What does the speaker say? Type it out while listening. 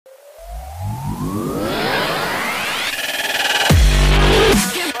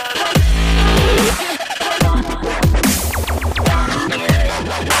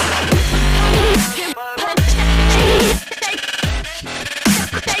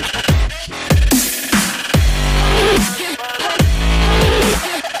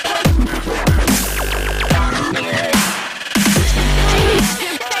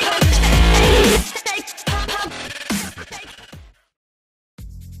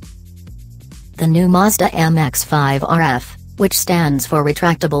The new Mazda MX-5 RF, which stands for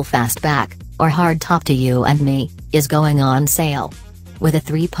Retractable Fastback, or Hardtop to you and me, is going on sale. With a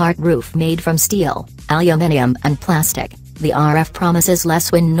three-part roof made from steel, aluminum and plastic, the RF promises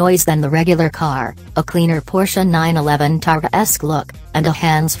less wind noise than the regular car, a cleaner Porsche 911 Targa-esque look, and a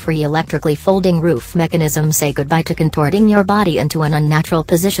hands-free electrically folding roof mechanism. Say goodbye to contorting your body into an unnatural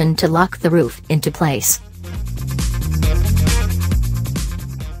position to lock the roof into place.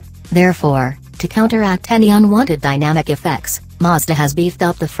 Therefore, to counteract any unwanted dynamic effects, Mazda has beefed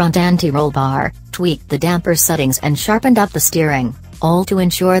up the front anti-roll bar, tweaked the damper settings and sharpened up the steering, all to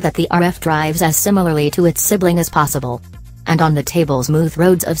ensure that the RF drives as similarly to its sibling as possible. And on the table-smooth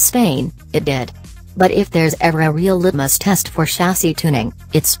roads of Spain, it did. But if there's ever a real litmus test for chassis tuning,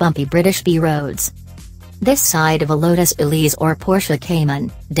 it's bumpy British B roads. This side of a Lotus Elise or Porsche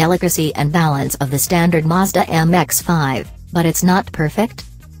Cayman, delicacy and balance of the standard Mazda MX-5, but it's not perfect?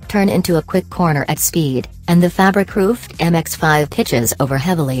 Turn into a quick corner at speed, and the fabric-roofed MX-5 pitches over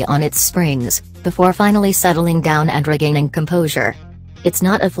heavily on its springs, before finally settling down and regaining composure. It's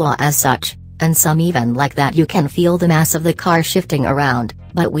not a flaw as such, and some even like that you can feel the mass of the car shifting around,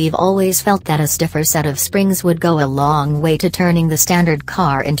 but we've always felt that a stiffer set of springs would go a long way to turning the standard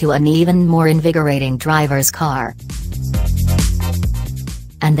car into an even more invigorating driver's car.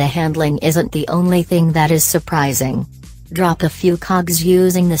 And the handling isn't the only thing that is surprising. Drop a few cogs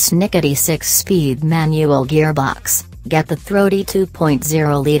using the snickety 6-speed manual gearbox, get the throaty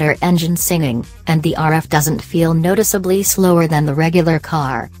 2.0-liter engine singing, and the RF doesn't feel noticeably slower than the regular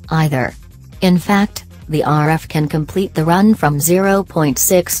car, either. In fact, the RF can complete the run from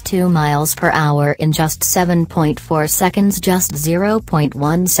 0.62 miles per hour in just 7.4 seconds, just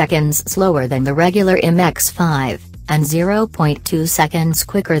 0.1 seconds slower than the regular MX-5. And 0.2 seconds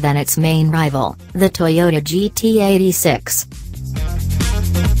quicker than its main rival, the Toyota GT86.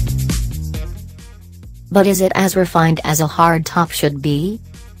 But is it as refined as a hardtop should be?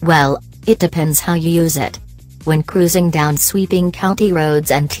 Well, it depends how you use it. When cruising down sweeping county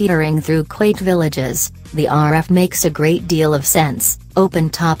roads and teetering through quaint villages, the RF makes a great deal of sense.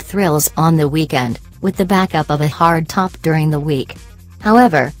 Open-top thrills on the weekend, with the backup of a hardtop during the week.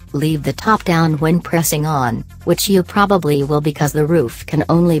 However, leave the top down when pressing on, which you probably will because the roof can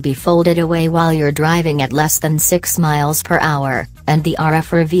only be folded away while you're driving at less than 6 miles per hour, and the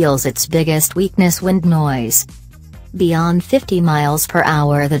RF reveals its biggest weakness: wind noise. Beyond 50 miles per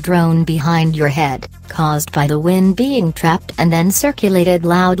hour, the drone behind your head, caused by the wind being trapped and then circulated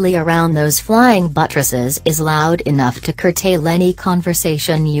loudly around those flying buttresses, is loud enough to curtail any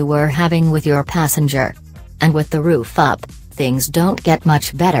conversation you were having with your passenger. And with the roof up, things don't get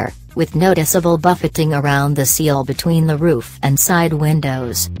much better, with noticeable buffeting around the seal between the roof and side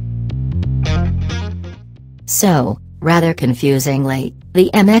windows. So, rather confusingly,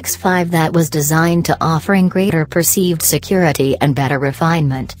 the MX-5 that was designed to offering greater perceived security and better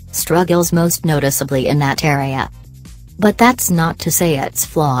refinement, struggles most noticeably in that area. But that's not to say it's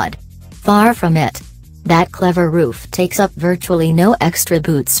flawed. Far from it. That clever roof takes up virtually no extra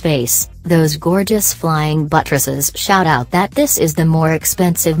boot space. Those gorgeous flying buttresses shout out that this is the more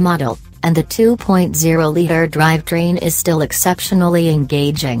expensive model, and the 2.0-liter drivetrain is still exceptionally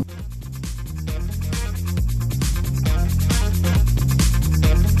engaging.